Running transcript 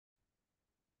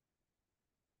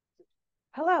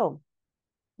Hello,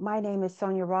 my name is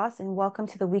Sonia Ross, and welcome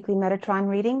to the weekly Metatron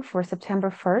reading for September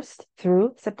 1st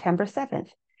through September 7th.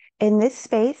 In this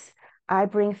space, I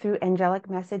bring through angelic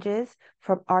messages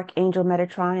from Archangel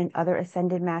Metatron and other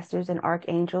ascended masters and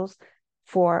archangels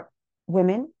for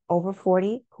women over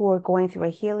 40 who are going through a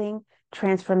healing,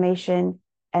 transformation,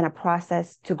 and a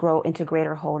process to grow into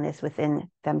greater wholeness within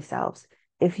themselves.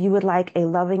 If you would like a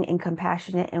loving and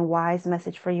compassionate and wise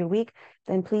message for your week,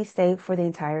 then please stay for the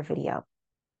entire video.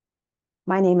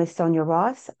 My name is Sonia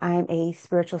Ross. I'm a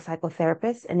spiritual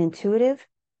psychotherapist, an intuitive,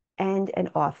 and an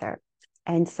author.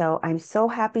 And so I'm so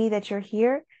happy that you're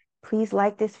here. Please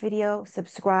like this video,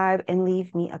 subscribe, and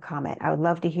leave me a comment. I would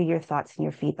love to hear your thoughts and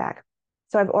your feedback.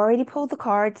 So I've already pulled the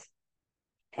cards,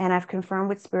 and I've confirmed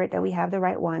with Spirit that we have the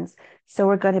right ones. So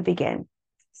we're going to begin.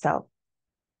 So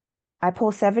I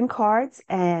pull 7 cards,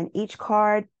 and each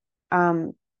card,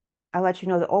 I'll let you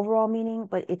know the overall meaning,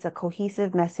 but it's a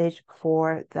cohesive message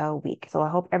for the week. So I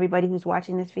hope everybody who's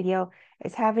watching this video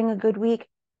is having a good week.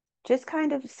 Just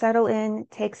kind of settle in,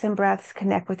 take some breaths,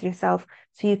 connect with yourself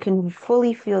so you can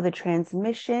fully feel the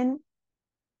transmission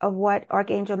of what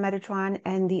Archangel Metatron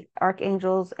and the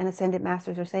archangels and ascended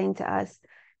masters are saying to us,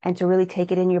 and to really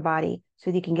take it in your body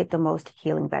so that you can get the most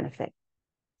healing benefit.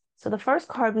 So the first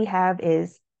card we have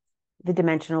is the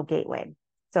dimensional gateway.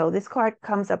 So this card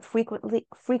comes up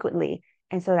frequently,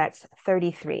 and so that's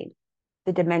 33,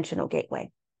 the dimensional gateway.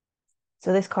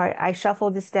 So this card, I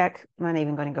shuffled this deck. I'm not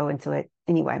even going to go into it.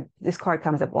 Anyway, this card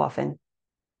comes up often.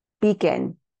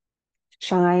 Beacon,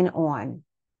 shine on.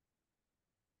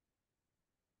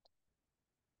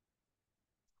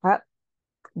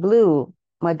 Blue,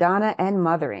 Madonna and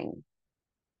mothering.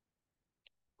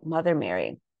 Mother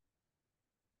Mary.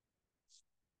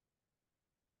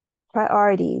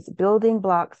 Priorities, building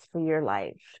blocks for your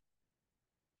life.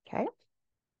 Okay.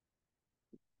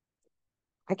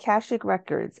 Akashic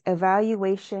Records,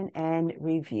 evaluation and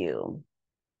review.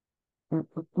 Okay.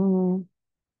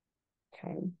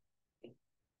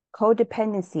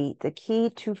 Codependency, the key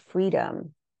to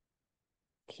freedom.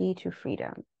 Key to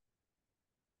freedom.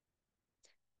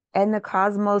 And the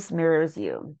cosmos mirrors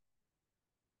you.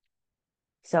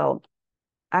 So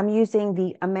I'm using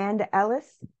the Amanda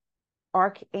Ellis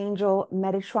Archangel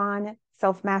Metatron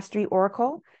Self-Mastery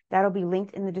Oracle. That'll be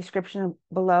linked in the description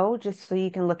below, just so you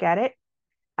can look at it.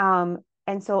 And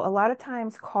so a lot of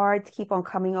times cards keep on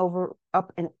coming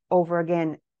up and over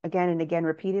again and again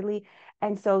repeatedly.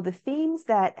 And so the themes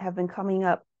that have been coming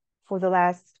up for the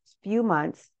last few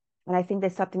months, and I think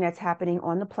that's something that's happening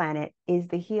on the planet, is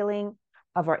the healing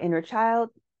of our inner child,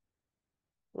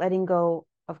 letting go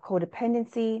of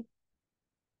codependency,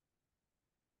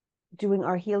 doing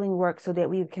our healing work so that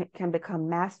we can become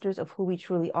masters of who we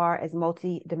truly are as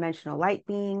multi-dimensional light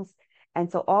beings.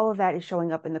 And so all of that is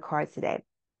showing up in the cards today.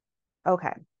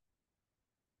 Okay.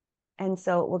 And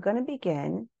so we're going to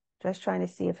begin just trying to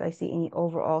see if I see any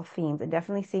overall themes. I'm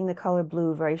definitely seeing the color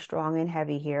blue very strong and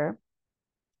heavy here.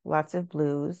 Lots of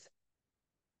blues.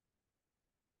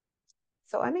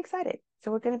 So I'm excited.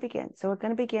 So we're going to begin. So we're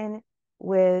going to begin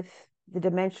with the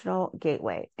dimensional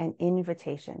gateway, an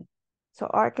invitation. So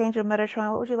Archangel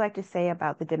Metatron, what would you like to say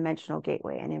about the dimensional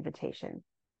gateway and invitation?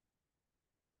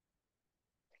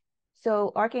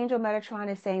 So Archangel Metatron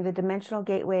is saying the dimensional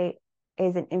gateway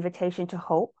is an invitation to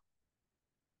hope.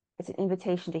 It's an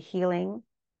invitation to healing,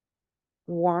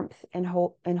 warmth, and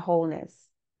wholeness.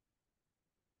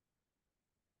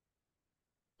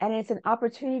 And it's an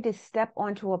opportunity to step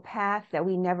onto a path that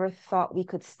we never thought we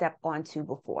could step onto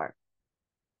before.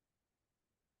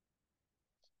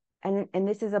 And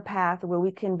this is a path where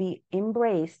we can be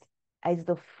embraced as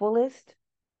the fullest,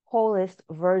 wholest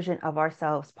version of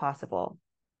ourselves possible.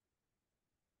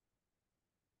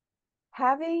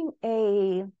 Having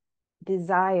a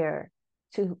desire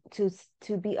to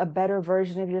be a better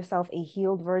version of yourself, a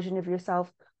healed version of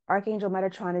yourself, Archangel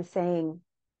Metatron is saying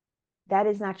that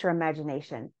is not your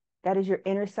imagination. That is your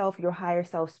inner self, your higher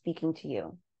self speaking to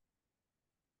you.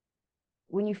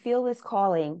 When you feel this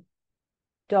calling,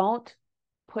 don't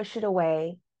push it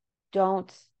away. Don't,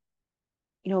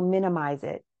 minimize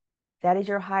it. That is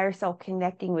your higher self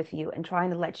connecting with you and trying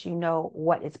to let you know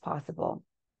what is possible.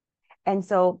 And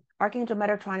so Archangel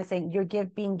Metatron is saying you're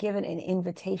being given an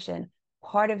invitation.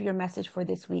 Part of your message for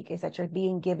this week is that you're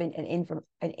being given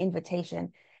an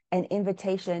invitation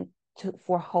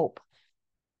for hope,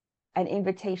 an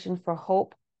invitation for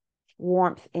hope,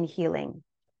 warmth, and healing,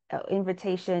 an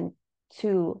invitation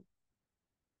to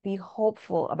be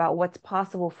hopeful about what's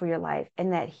possible for your life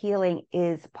and that healing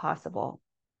is possible.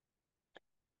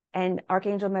 And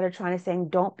Archangel Metatron is saying,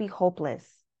 don't be hopeless.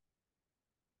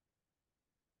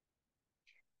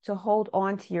 To hold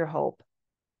on to your hope,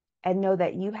 and know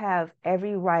that you have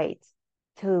every right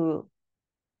to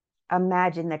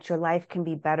imagine that your life can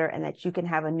be better and that you can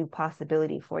have a new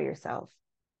possibility for yourself.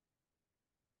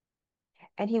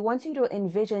 And he wants you to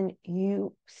envision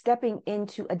you stepping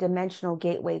into a dimensional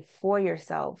gateway for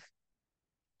yourself,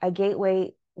 a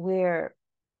gateway where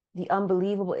the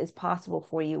unbelievable is possible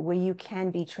for you, where you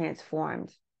can be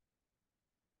transformed.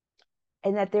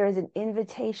 And that there is an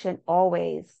invitation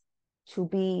always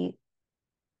to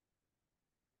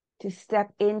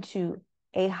step into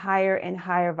a higher and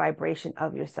higher vibration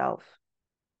of yourself.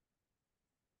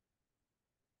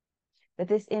 That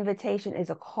this invitation is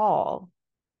a call,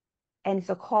 and it's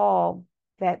a call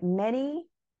that many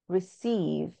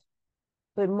receive,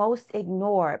 but most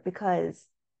ignore because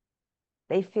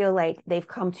they feel like they've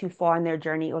come too far in their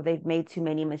journey, or they've made too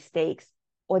many mistakes,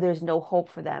 or there's no hope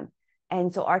for them.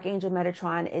 And so Archangel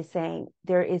Metatron is saying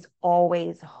there is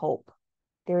always hope.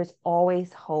 There is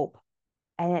always hope,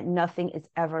 and that nothing is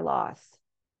ever lost.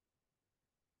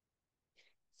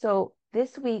 So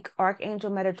this week, Archangel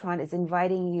Metatron is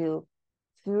inviting you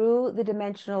through the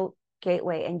dimensional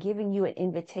gateway and giving you an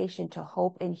invitation to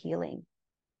hope and healing.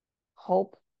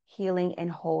 Hope, healing,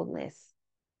 and wholeness.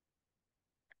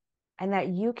 And that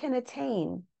you can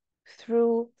attain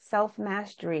through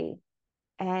self-mastery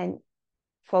and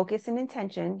focus and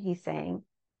intention, he's saying,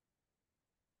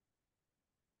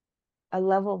 a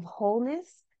level of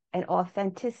wholeness and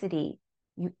authenticity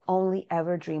you only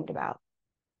ever dreamed about.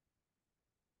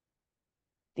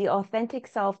 The authentic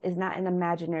self is not an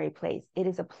imaginary place. It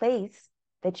is a place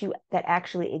that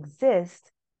actually exists,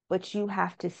 but you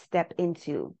have to step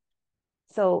into.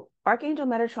 So Archangel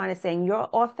Metatron is saying your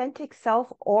authentic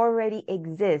self already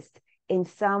exists in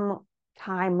some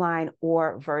timeline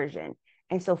or version.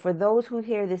 And so for those who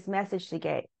hear this message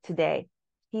today,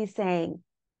 he's saying,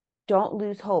 don't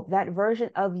lose hope. That version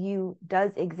of you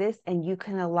does exist, and you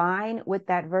can align with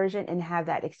that version and have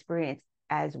that experience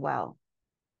as well.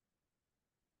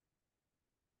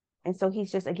 And so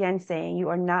he's just again saying you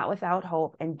are not without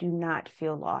hope and do not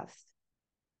feel lost.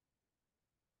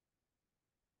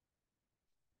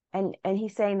 And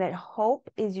he's saying that hope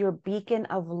is your beacon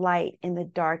of light in the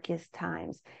darkest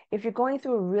times. If you're going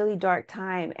through a really dark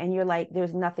time and you're like,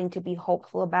 there's nothing to be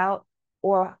hopeful about,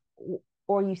 or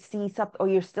you see something, or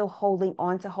you're still holding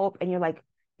on to hope and you're like,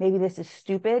 maybe this is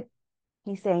stupid.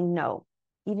 He's saying, no,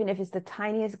 even if it's the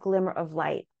tiniest glimmer of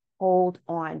light, hold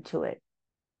on to it.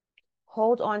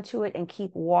 Hold on to it and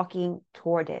keep walking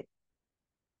toward it.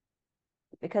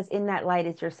 Because in that light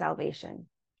is your salvation.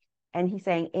 And he's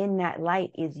saying, in that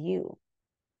light is you.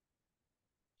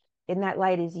 In that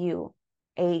light is you,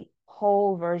 a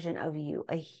whole version of you,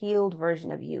 a healed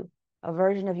version of you, a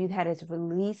version of you that has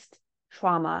released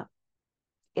trauma,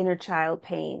 inner child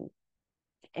pain,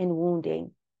 and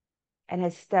wounding, and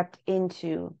has stepped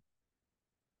into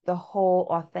the whole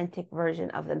authentic version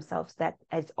of themselves that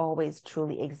has always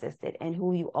truly existed and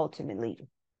who you ultimately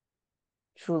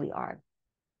truly are.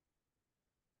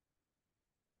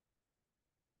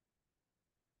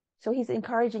 So he's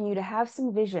encouraging you to have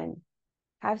some vision,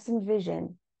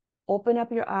 open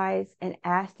up your eyes and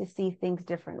ask to see things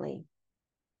differently.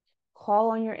 Call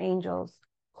on your angels,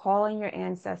 call on your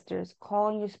ancestors,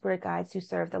 call on your spirit guides who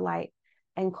serve the light,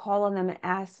 and call on them and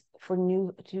ask for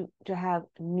to have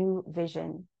new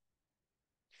vision,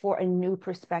 for a new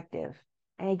perspective.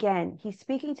 And again, he's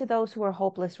speaking to those who are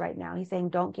hopeless right now. He's saying,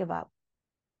 don't give up.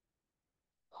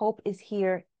 Hope is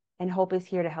here, and hope is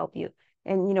here to help you.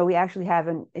 And, you know, we actually have,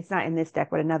 it's not in this deck,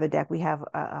 but another deck, we have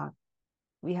an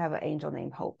angel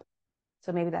named Hope.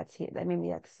 So maybe that's here. Maybe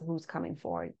that's who's coming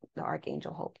forward, the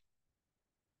Archangel Hope.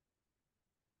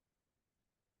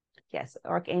 Yes,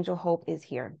 Archangel Hope is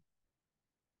here.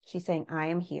 She's saying, I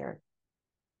am here.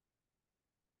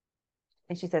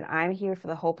 And she said, I'm here for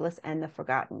the hopeless and the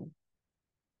forgotten.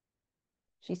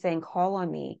 She's saying, call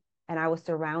on me, and I will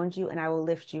surround you, and I will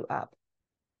lift you up.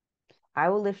 I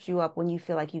will lift you up when you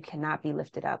feel like you cannot be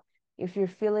lifted up. If you're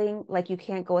feeling like you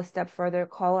can't go a step further,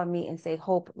 call on me and say,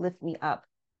 Hope, lift me up.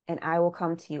 And I will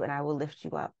come to you and I will lift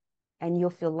you up. And you'll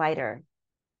feel lighter.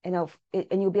 And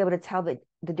you'll be able to tell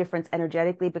the difference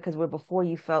energetically, because where before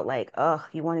you felt like,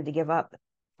 you wanted to give up,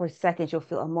 for seconds, you'll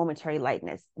feel a momentary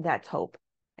lightness. That's Hope.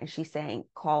 And she's saying,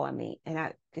 call on me. And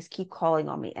I just keep calling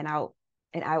on me, and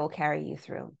I will carry you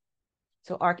through.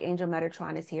 So Archangel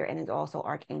Metatron is here, and is also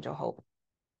Archangel Hope.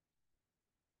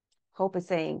 Hope is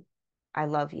saying, I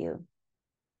love you.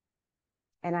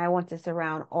 And I want to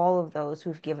surround all of those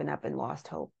who've given up and lost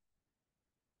hope.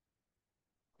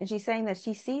 And she's saying that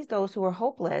she sees those who are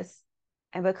hopeless,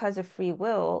 and because of free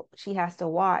will, she has to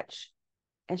watch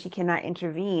and she cannot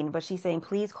intervene. But she's saying,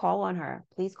 please call on her.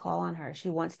 Please call on her. She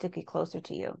wants to get closer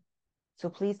to you. So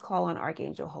please call on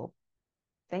Archangel Hope.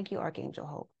 Thank you, Archangel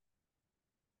Hope.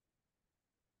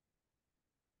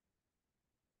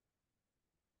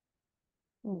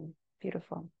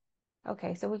 Beautiful.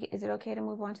 Okay, so is it okay to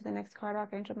move on to the next card,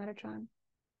 Archangel Metatron?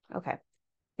 Okay.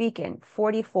 Beacon,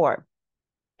 44.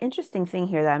 Interesting thing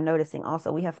here that I'm noticing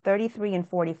also, we have 33 and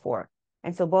 44.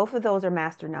 And so both of those are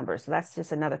master numbers. So that's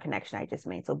just another connection I just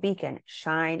made. So beacon,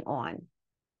 shine on.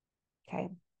 Okay.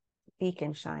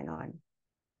 Beacon, shine on.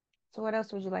 So what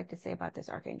else would you like to say about this,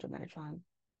 Archangel Metatron?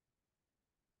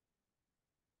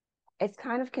 It's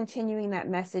kind of continuing that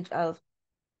message of,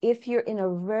 if you're in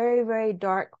a very, very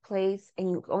dark place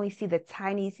and you only see the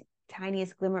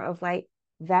tiniest glimmer of light,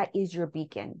 that is your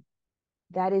beacon.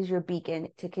 That is your beacon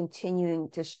to continuing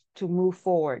to move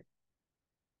forward.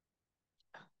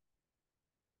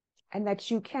 And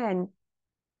that you can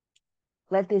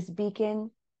let this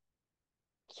beacon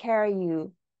carry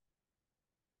you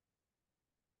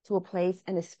to a place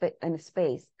and a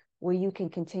space where you can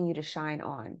continue to shine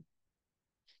on.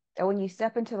 That when you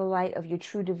step into the light of your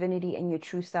true divinity and your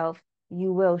true self,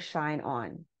 you will shine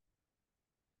on.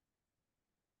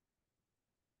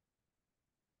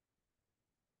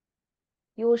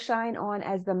 You will shine on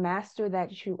as the master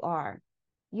that you are.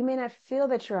 You may not feel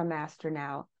that you're a master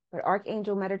now, but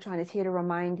Archangel Metatron is here to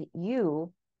remind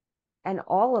you and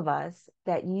all of us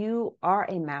that you are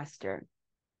a master.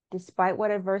 Despite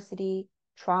what adversity,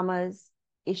 traumas,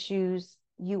 issues,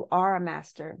 you are a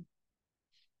master.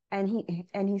 And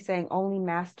he's saying only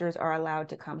masters are allowed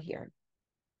to come here,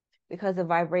 because the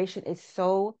vibration is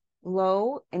so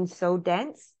low and so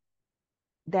dense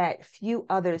that few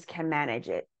others can manage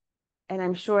it. And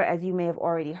I'm sure, as you may have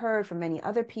already heard from many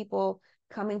other people,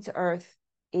 coming to Earth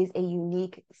is a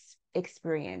unique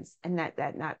experience, and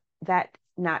that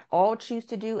not all choose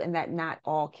to do, and that not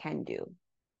all can do.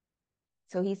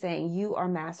 So he's saying you are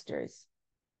masters.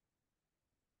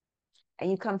 And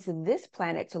you come to this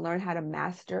planet to learn how to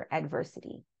master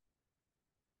adversity.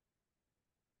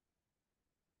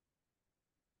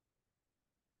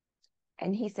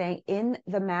 And he's saying in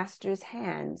the master's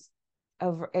hands,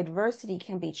 of adversity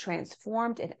can be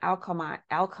transformed and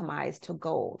alchemized to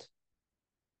gold.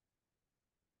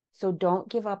 So don't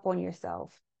give up on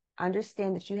yourself.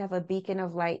 Understand that you have a beacon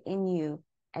of light in you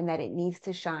and that it needs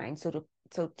to shine. So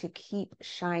to keep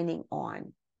shining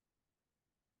on.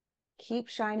 Keep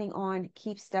shining on,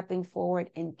 keep stepping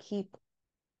forward, and keep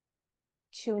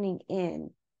tuning in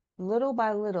little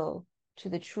by little to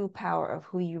the true power of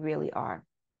who you really are.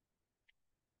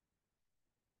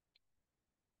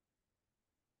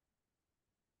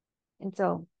 And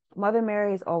so Mother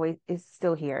Mary is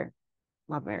still here.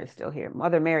 Mother Mary is still here.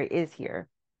 Mother Mary is here.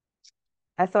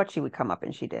 I thought she would come up,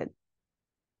 and she did.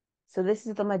 So this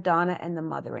is the Madonna and the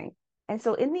mothering. And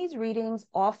so in these readings,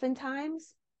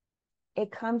 oftentimes it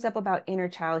comes up about inner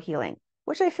child healing,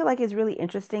 which I feel like is really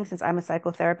interesting since I'm a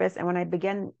psychotherapist. And when I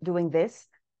began doing this,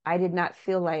 I did not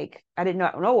feel like, I did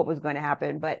not know what was going to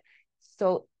happen. But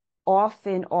so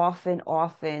often,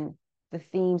 the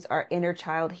themes are inner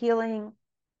child healing,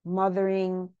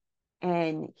 mothering,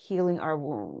 and healing our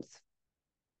wounds,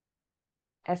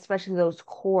 especially those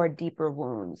core, deeper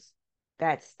wounds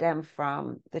that stem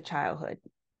from the childhood.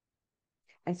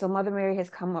 And so Mother Mary has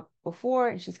come up before,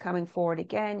 and she's coming forward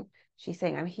again. She's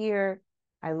saying, I'm here.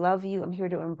 I love you. I'm here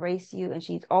to embrace you. And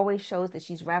she always shows that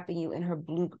she's wrapping you in her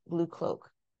blue cloak.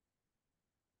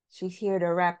 She's here to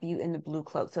wrap you in the blue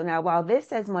cloak. So now, while this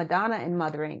says Madonna and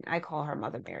mothering, I call her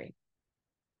Mother Mary.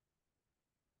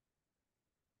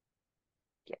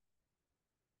 Yeah.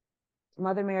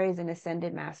 Mother Mary is an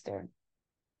ascended master,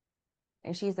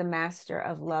 and she's a master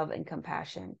of love and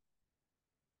compassion.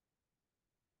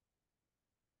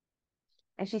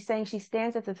 And she's saying she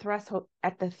stands at the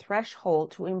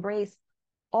threshold to embrace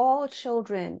all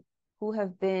children who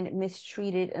have been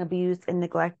mistreated, abused, and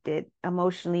neglected,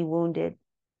 emotionally wounded,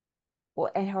 or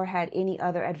had any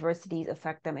other adversities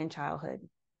affect them in childhood.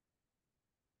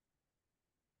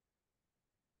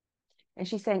 And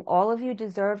she's saying all of you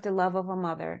deserve the love of a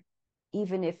mother,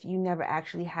 even if you never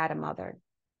actually had a mother.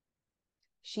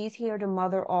 She's here to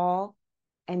mother all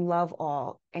and love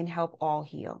all and help all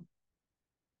heal.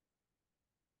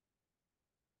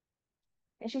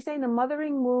 And she's saying the mother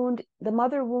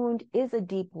wound is a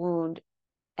deep wound,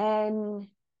 and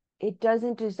it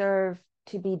doesn't deserve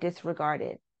to be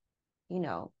disregarded. You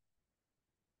know,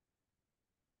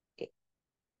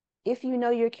 if you know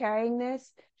you're carrying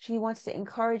this, she wants to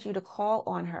encourage you to call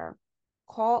on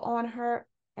her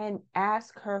and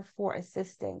ask her for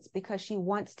assistance, because she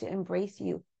wants to embrace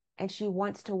you and she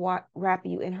wants to wrap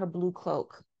you in her blue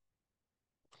cloak.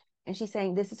 And she's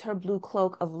saying this is her blue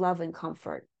cloak of love and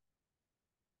comfort.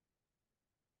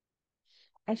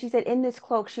 And she said, in this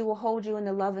cloak, she will hold you in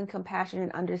the love and compassion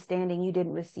and understanding you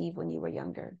didn't receive when you were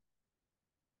younger.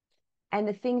 And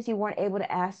the things you weren't able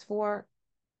to ask for,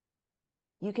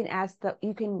 you can ask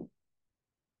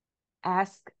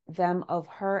them of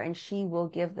her and she will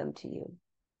give them to you.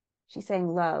 She's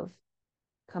saying love,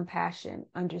 compassion,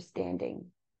 understanding,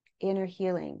 inner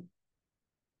healing.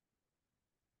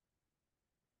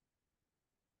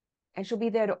 And she'll be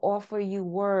there to offer you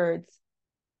words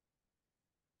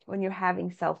when you're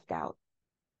having self-doubt.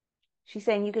 She's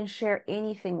saying you can share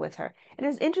anything with her. And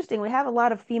it's interesting, we have a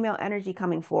lot of female energy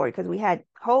coming forward because we had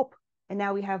Hope and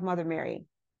now we have Mother Mary.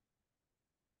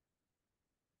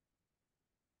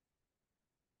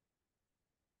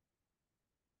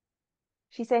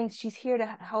 She's saying she's here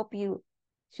to help you.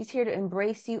 She's here to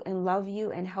embrace you and love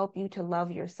you and help you to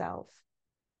love yourself.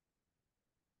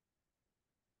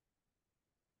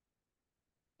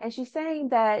 And she's saying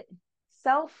that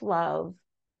self-love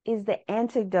is the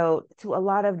antidote to a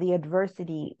lot of the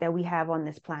adversity that we have on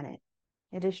this planet.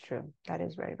 It is true. That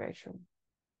is very, very true.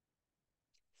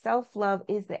 Self-love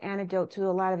is the antidote to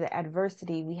a lot of the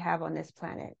adversity we have on this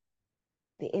planet.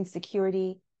 The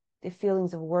insecurity, the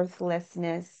feelings of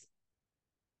worthlessness,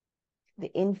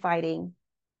 the infighting.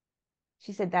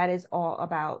 She said that is all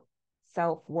about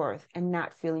self-worth and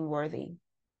not feeling worthy.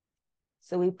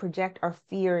 So we project our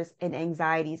fears and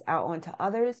anxieties out onto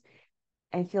others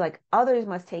and feel like others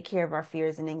must take care of our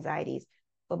fears and anxieties.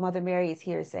 But Mother Mary is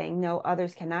here saying, no,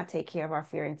 others cannot take care of our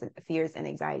fears and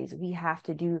anxieties. We have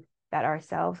to do that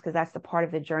ourselves because that's the part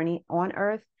of the journey on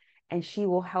earth. And she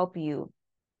will help you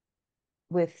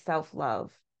with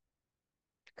self-love,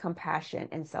 compassion,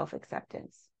 and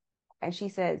self-acceptance. And she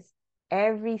says,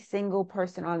 every single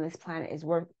person on this planet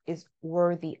is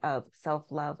worthy of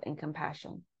self-love and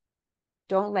compassion.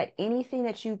 Don't let anything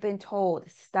that you've been told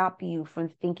stop you from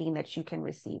thinking that you can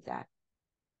receive that.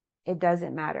 It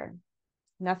doesn't matter.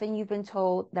 Nothing you've been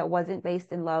told that wasn't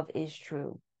based in love is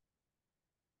true.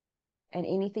 And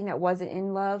anything that wasn't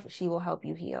in love, she will help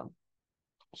you heal.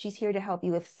 She's here to help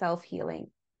you with self-healing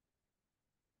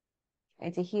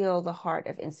and to heal the heart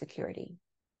of insecurity.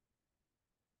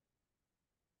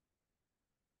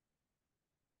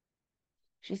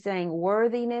 She's saying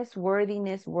worthiness,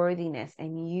 worthiness, worthiness,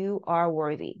 and you are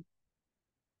worthy.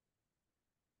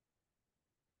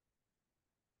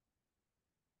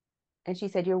 And she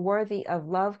said, you're worthy of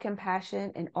love,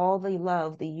 compassion, and all the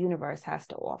love the universe has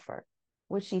to offer,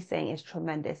 which she's saying is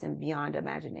tremendous and beyond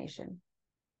imagination.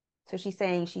 So she's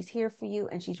saying she's here for you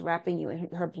and she's wrapping you in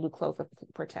her blue cloak of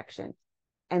protection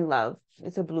and love.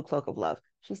 It's a blue cloak of love.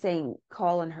 She's saying,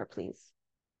 call on her, please.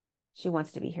 She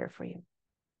wants to be here for you.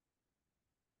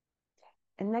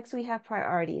 And next we have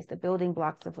priorities, the building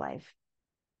blocks of life.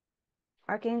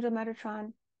 Archangel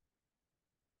Metatron.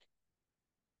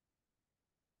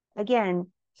 Again,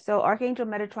 so Archangel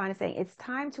Metatron is saying it's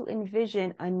time to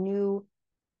envision a new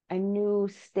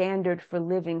standard for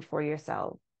living for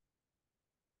yourself,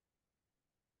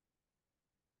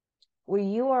 where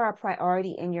you are a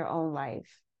priority in your own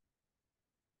life.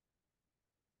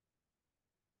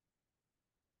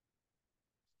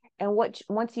 And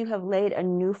once you have laid a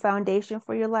new foundation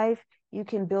for your life, you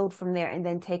can build from there and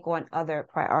then take on other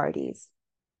priorities.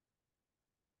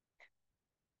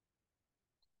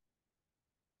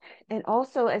 And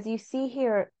also, as you see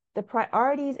here, the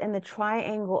priorities and the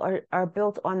triangle are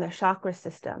built on the chakra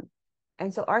system.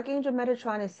 And so Archangel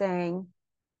Metatron is saying,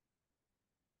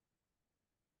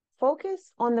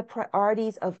 focus on the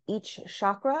priorities of each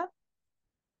chakra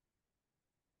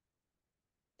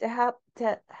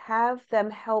to have them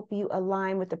help you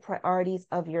align with the priorities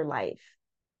of your life.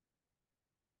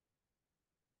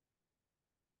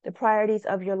 The priorities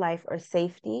of your life are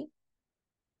safety,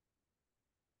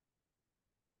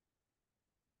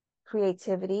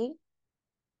 creativity,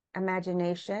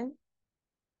 imagination,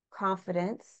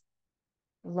 confidence,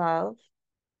 love,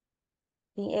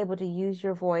 being able to use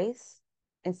your voice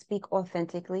and speak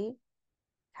authentically,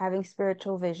 having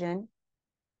spiritual vision,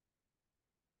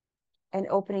 and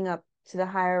opening up to the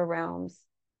higher realms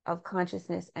of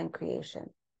consciousness and creation.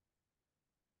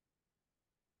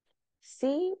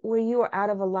 See where you are out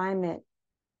of alignment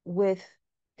with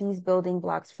these building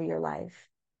blocks for your life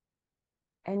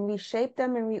and reshape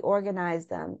them and reorganize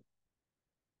them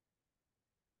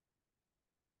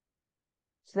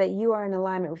so that you are in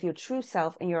alignment with your true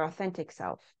self and your authentic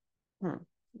self.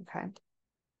 Okay.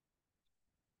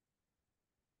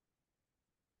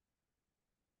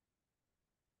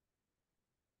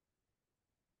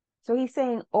 So he's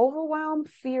saying overwhelm,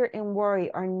 fear, and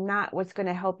worry are not what's going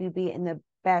to help you be in the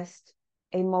best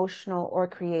emotional or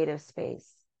creative space.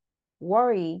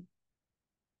 Worry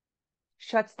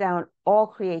shuts down all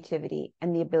creativity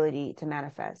and the ability to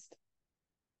manifest.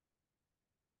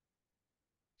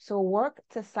 So work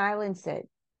to silence it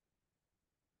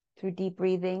through deep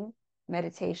breathing,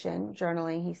 meditation,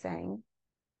 journaling, he's saying,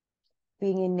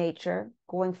 being in nature,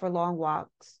 going for long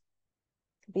walks,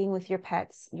 being with your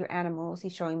pets, your animals.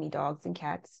 He's showing me dogs and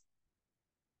cats.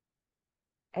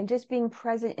 And just being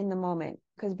present in the moment,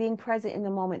 because being present in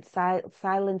the moment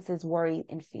silences worry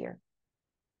and fear.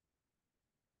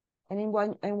 And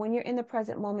when you're in the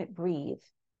present moment, breathe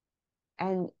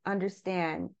and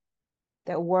understand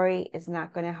that worry is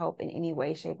not going to help in any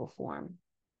way, shape, or form.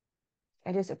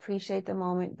 And just appreciate the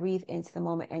moment, breathe into the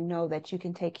moment, and know that you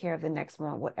can take care of the next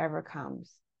moment, whatever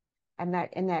comes. And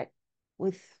that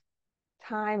with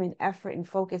time and effort and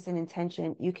focus and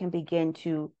intention, you can begin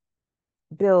to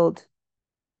build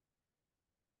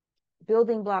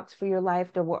building blocks for your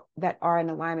life that are in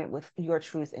alignment with your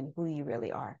truth and who you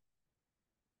really are.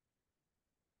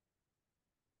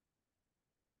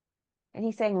 And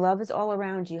he's saying love is all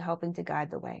around you, helping to guide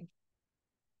the way.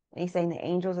 And he's saying the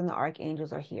angels and the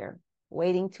archangels are here,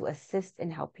 waiting to assist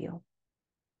and help you.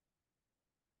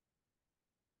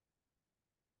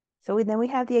 So then we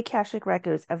have the Akashic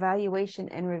Records, evaluation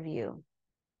and review.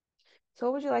 So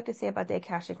what would you like to say about the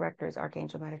Akashic Records,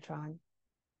 Archangel Metatron?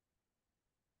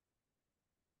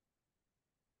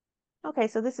 Okay,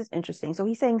 so this is interesting. So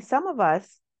he's saying some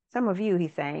of you,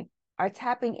 he's saying, are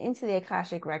tapping into the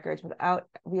Akashic Records without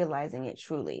realizing it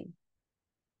truly.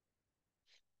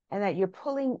 And that you're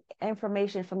pulling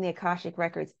information from the Akashic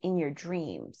Records in your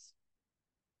dreams.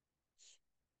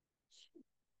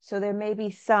 So there may be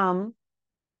some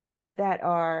that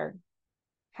are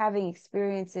having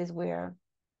experiences where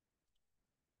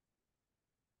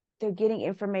they're getting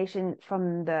information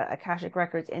from the Akashic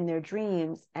Records in their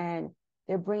dreams, and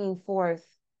they're bringing forth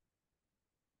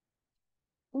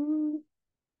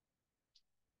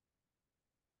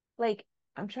like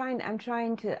I'm trying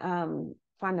to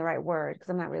find the right word because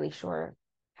I'm not really sure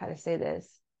how to say this.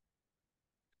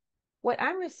 What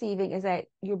I'm receiving is that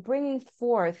you're bringing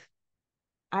forth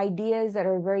ideas that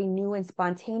are very new and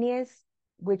spontaneous,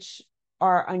 which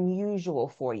are unusual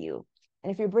for you.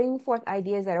 And if you're bringing forth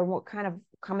ideas that are kind of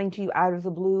coming to you out of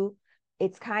the blue,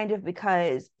 it's kind of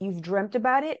because you've dreamt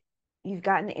about it, you've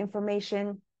gotten the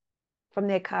information from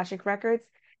the Akashic Records,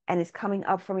 and it's coming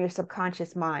up from your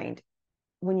subconscious mind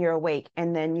when you're awake,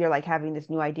 and then you're like having this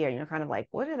new idea, you're kind of like,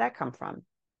 where did that come from?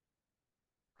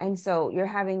 And so you're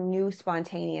having new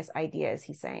spontaneous ideas,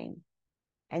 he's saying.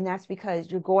 And that's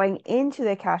because you're going into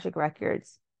the Akashic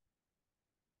Records.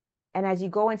 And as you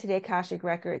go into the Akashic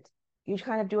Records, you're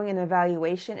kind of doing an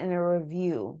evaluation and a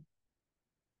review.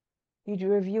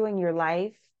 You're reviewing your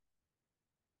life.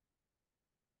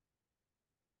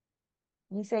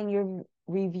 He's saying you're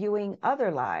reviewing other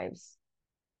lives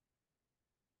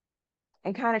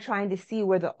and kind of trying to see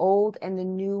where the old and the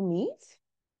new meet.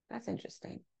 That's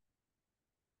interesting.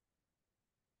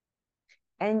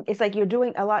 And it's like you're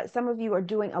doing a lot, some of you are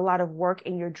doing a lot of work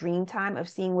in your dream time of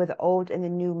seeing where the old and the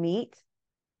new meet.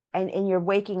 And in your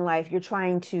waking life, you're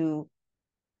trying to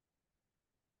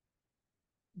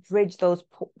bridge those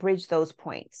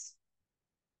points.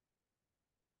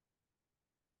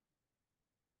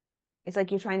 It's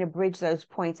like you're trying to bridge those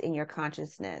points in your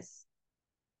consciousness.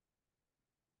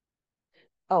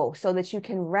 Oh, so that you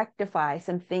can rectify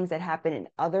some things that happen in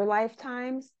other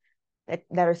lifetimes that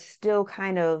are still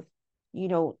kind of,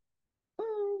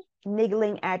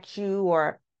 niggling at you,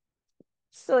 or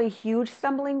still huge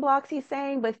stumbling blocks, he's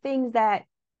saying, but things that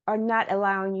are not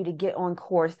allowing you to get on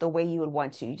course the way you would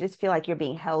want to. You just feel like you're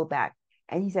being held back.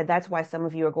 And he said that's why some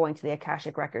of you are going to the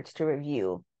Akashic Records to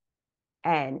review.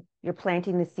 And you're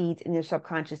planting the seeds in your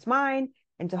subconscious mind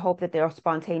and to hope that they'll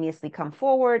spontaneously come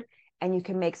forward and you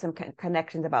can make some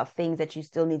connections about things that you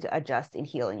still need to adjust and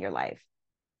heal in your life.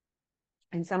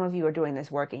 And some of you are doing this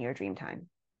work in your dream time.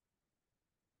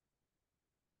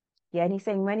 Yeah, and he's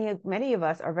saying many of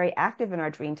us are very active in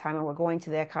our dream time, and we're going to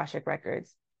the Akashic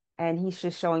Records. And he's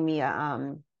just showing me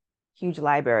a huge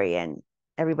library, and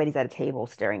everybody's at a table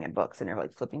staring at books, and they're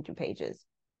like flipping through pages.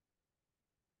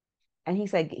 And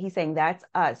he's saying that's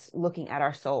us looking at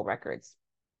our soul records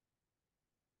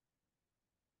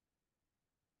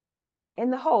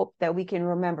in the hope that we can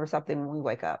remember something when we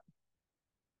wake up.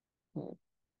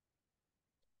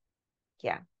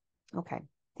 Yeah. Okay.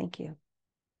 Thank you.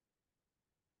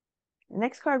 The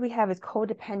next card we have is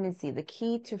codependency, the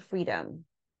key to freedom.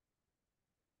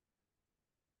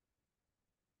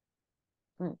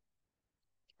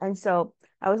 And so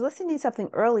I was listening to something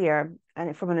earlier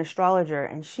and from an astrologer,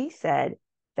 and she said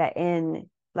that in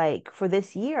like for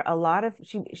this year, a lot of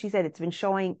she said it's been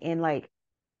showing in like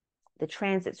the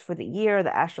transits for the year,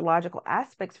 the astrological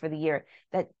aspects for the year,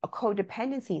 that a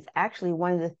codependency is actually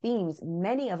one of the themes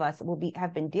many of us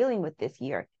have been dealing with this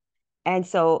year. And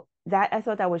so that I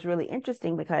thought that was really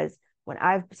interesting, because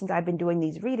since I've been doing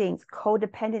these readings,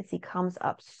 codependency comes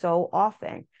up so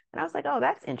often. And I was like, oh,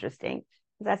 that's interesting.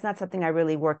 That's not something I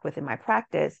really work with in my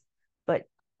practice. But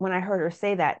when I heard her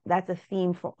say that, that's a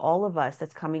theme for all of us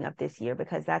that's coming up this year,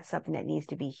 because that's something that needs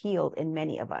to be healed in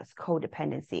many of us,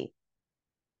 codependency.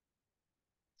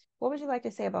 What would you like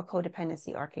to say about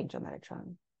codependency, Archangel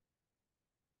Metatron?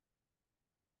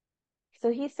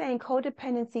 So he's saying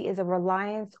codependency is a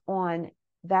reliance on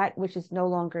that which is no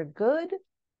longer good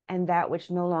and that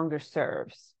which no longer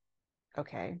serves.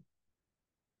 Okay.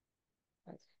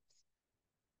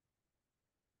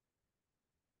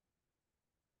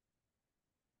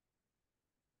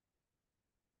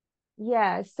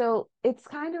 Yeah, so it's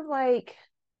kind of like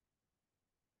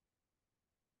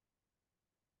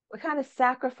we're kind of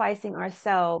sacrificing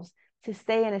ourselves to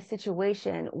stay in a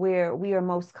situation where we are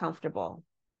most comfortable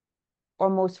or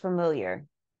most familiar.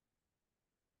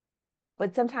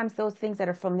 But sometimes those things that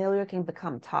are familiar can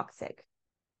become toxic.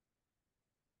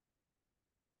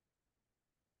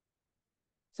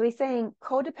 So he's saying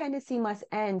codependency must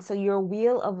end so your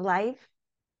wheel of life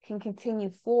can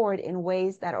continue forward in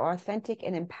ways that are authentic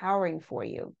and empowering for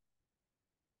you.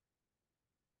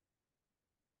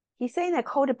 He's saying that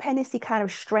codependency kind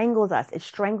of strangles us. It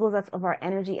strangles us of our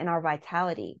energy and our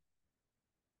vitality.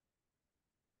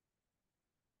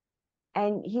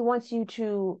 And he wants you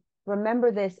to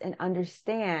remember this and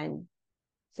understand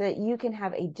so that you can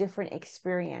have a different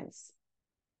experience.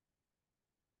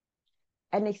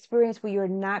 An experience where you're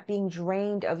not being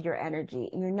drained of your energy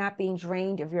and you're not being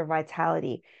drained of your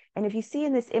vitality. And if you see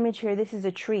in this image here, this is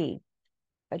a tree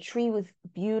with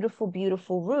beautiful,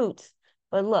 beautiful roots.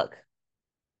 But look,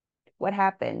 what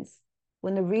happens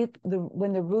when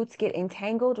the roots get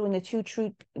entangled, when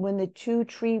the two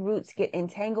tree roots get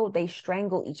entangled, they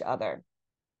strangle each other.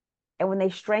 And when they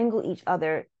strangle each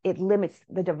other, it limits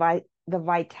the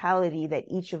vitality that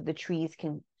each of the trees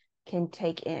can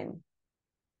take in.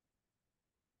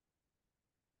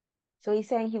 So he's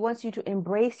saying he wants you to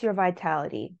embrace your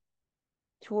vitality,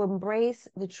 to embrace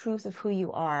the truth of who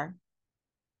you are,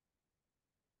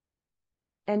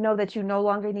 and know that you no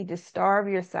longer need to starve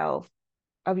yourself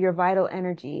of your vital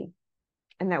energy,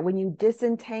 and that when you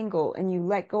disentangle and you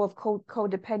let go of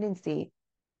codependency,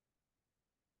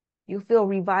 you feel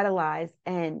revitalized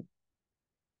and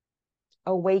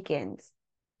awakened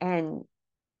and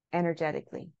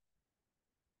energetically.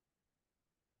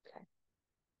 Okay.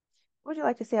 What would you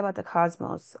like to say about the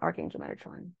cosmos, Archangel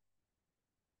Metatron?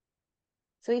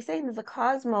 So he's saying that the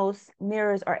cosmos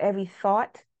mirrors our every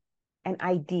thought and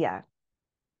idea.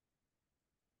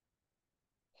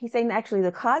 He's saying actually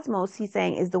the cosmos, he's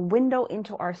saying, is the window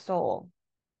into our soul.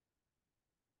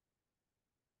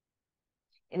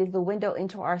 It is the window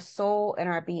into our soul and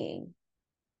our being.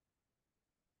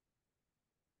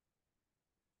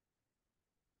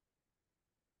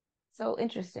 So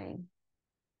interesting.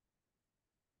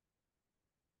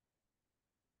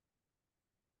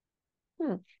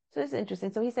 So this is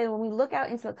interesting. So he's saying when we look out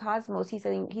into the cosmos, he's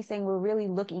saying we're really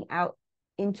looking out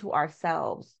into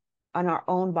ourselves, on our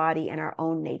own body and our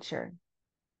own nature.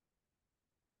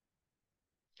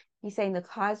 He's saying the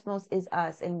cosmos is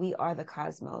us and we are the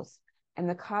cosmos. And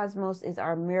the cosmos is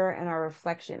our mirror and our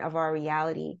reflection of our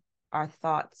reality, our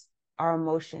thoughts, our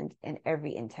emotions, and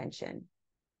every intention.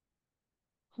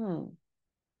 So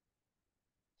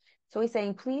he's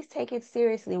saying, please take it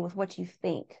seriously with what you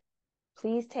think.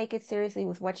 Please take it seriously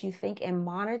with what you think and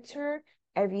monitor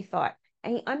every thought.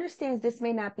 And he understands this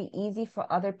may not be easy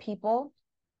for other people.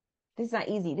 This is not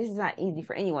easy. This is not easy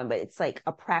for anyone, but it's like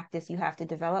a practice you have to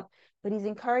develop. But he's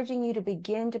encouraging you to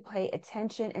begin to pay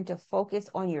attention and to focus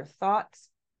on your thoughts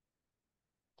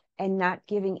and not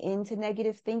giving in to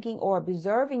negative thinking, or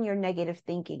observing your negative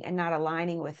thinking and not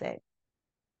aligning with it.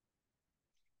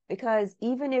 Because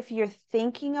even if you're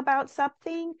thinking about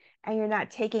something and you're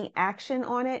not taking action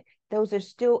on it, those are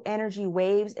still energy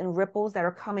waves and ripples that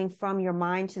are coming from your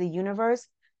mind to the universe.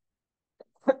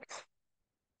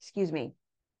 Excuse me.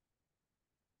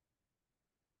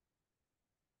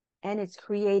 And it's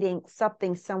creating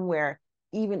something somewhere,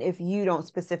 even if you don't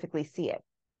specifically see it.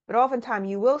 But oftentimes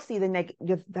you will see the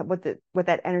negative, what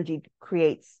that energy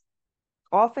creates.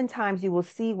 Oftentimes you will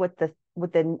see what the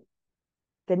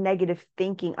negative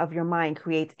thinking of your mind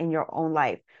creates in your own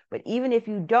life. But even if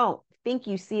you don't think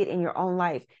you see it in your own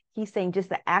life, he's saying just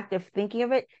the act of thinking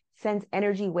of it sends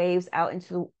energy waves out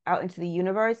into the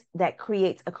universe that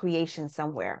creates a creation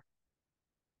somewhere.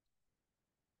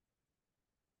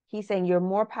 He's saying you're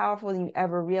more powerful than you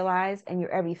ever realized, and your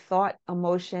every thought,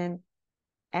 emotion,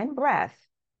 and breath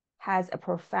has a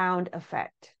profound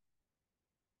effect.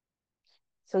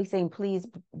 So he's saying, please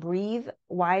breathe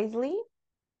wisely,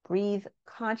 breathe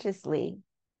consciously,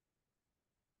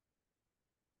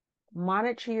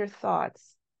 monitor your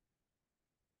thoughts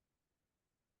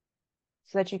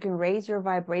so that you can raise your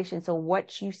vibration. So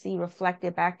what you see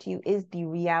reflected back to you is the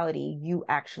reality you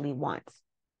actually want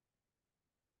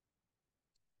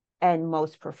and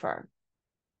most prefer.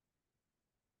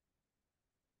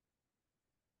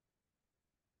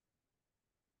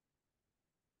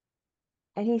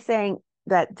 And he's saying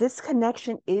that this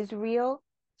connection is real.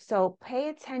 So pay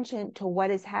attention to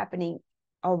what is happening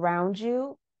around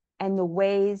you and the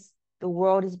ways the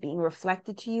world is being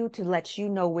reflected to you to let you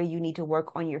know where you need to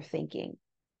work on your thinking.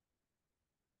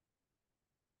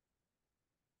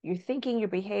 Your thinking, your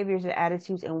behaviors, your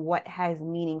attitudes, and what has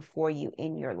meaning for you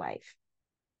in your life.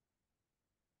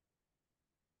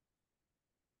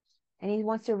 And he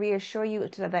wants to reassure you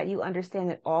so that you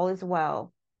understand that all is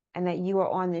well and that you are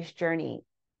on this journey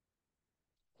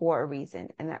for a reason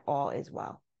and that all is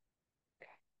well.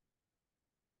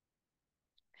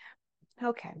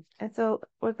 Okay, and so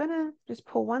we're gonna just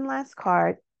pull one last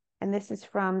card, and this is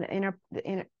from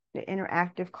the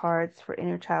interactive cards for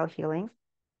inner child healing.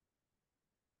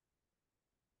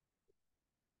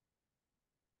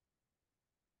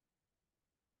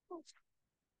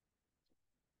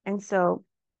 And so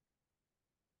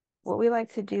what we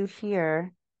like to do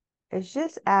here is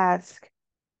just ask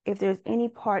if there's any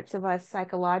parts of us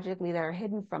psychologically that are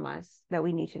hidden from us that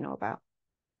we need to know about.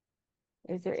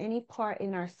 Is there any part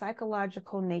in our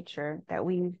psychological nature that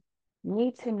we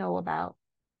need to know about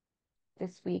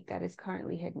this week that is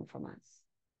currently hidden from us?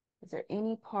 Is there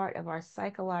any part of our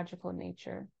psychological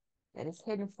nature that is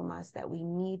hidden from us that we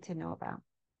need to know about?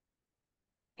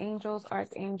 Angels,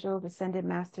 archangels, ascended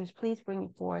masters, please bring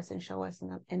it for us and show us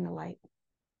in the light.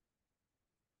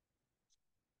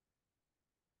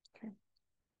 Okay.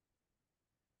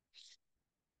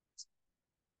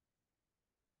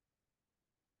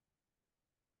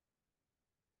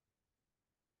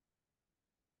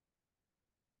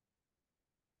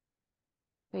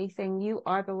 So he's saying you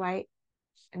are the light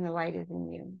and the light is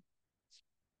in you.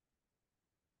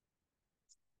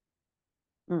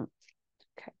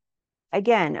 Okay.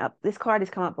 Again, this card has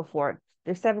come up before.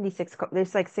 There's 76,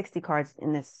 there's like 60 cards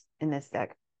in this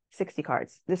deck. 60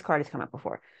 cards. This card has come up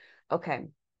before. Okay.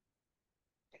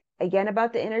 Again,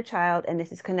 about the inner child, and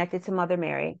this is connected to Mother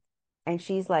Mary. And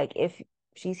she's like, if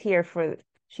she's here. Can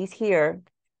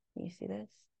you see this?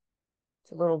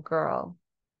 It's a little girl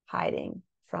hiding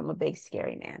from a big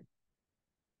scary man.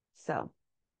 So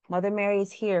Mother Mary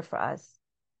is here for us,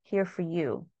 here for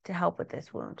you to help with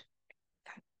this wound.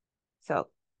 Okay. So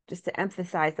just to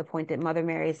emphasize the point that Mother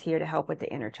Mary is here to help with the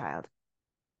inner child.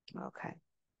 Okay.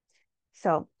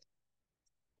 So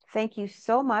thank you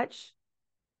so much.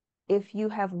 If you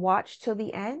have watched till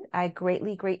the end, I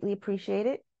greatly, greatly appreciate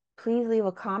it. Please leave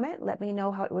a comment. Let me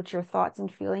know what your thoughts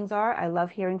and feelings are. I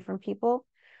love hearing from people.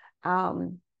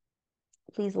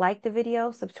 Please like the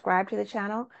video, subscribe to the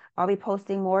channel. I'll be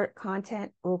posting more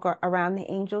content around the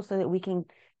angels so that we can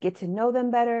get to know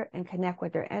them better and connect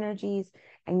with their energies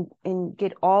and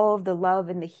get all of the love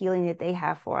and the healing that they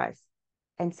have for us.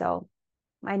 And so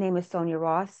my name is Sonia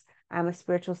Ross. I'm a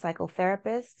spiritual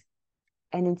psychotherapist,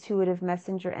 an intuitive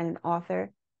messenger, and an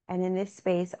author. And in this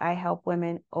space, I help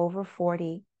women over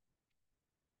 40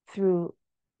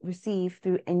 receive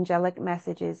through angelic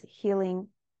messages, healing,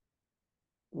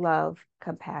 love,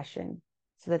 compassion,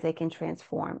 so that they can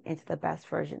transform into the best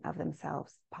version of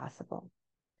themselves possible.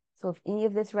 So if any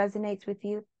of this resonates with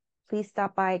you, please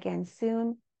stop by again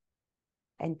soon,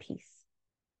 and peace.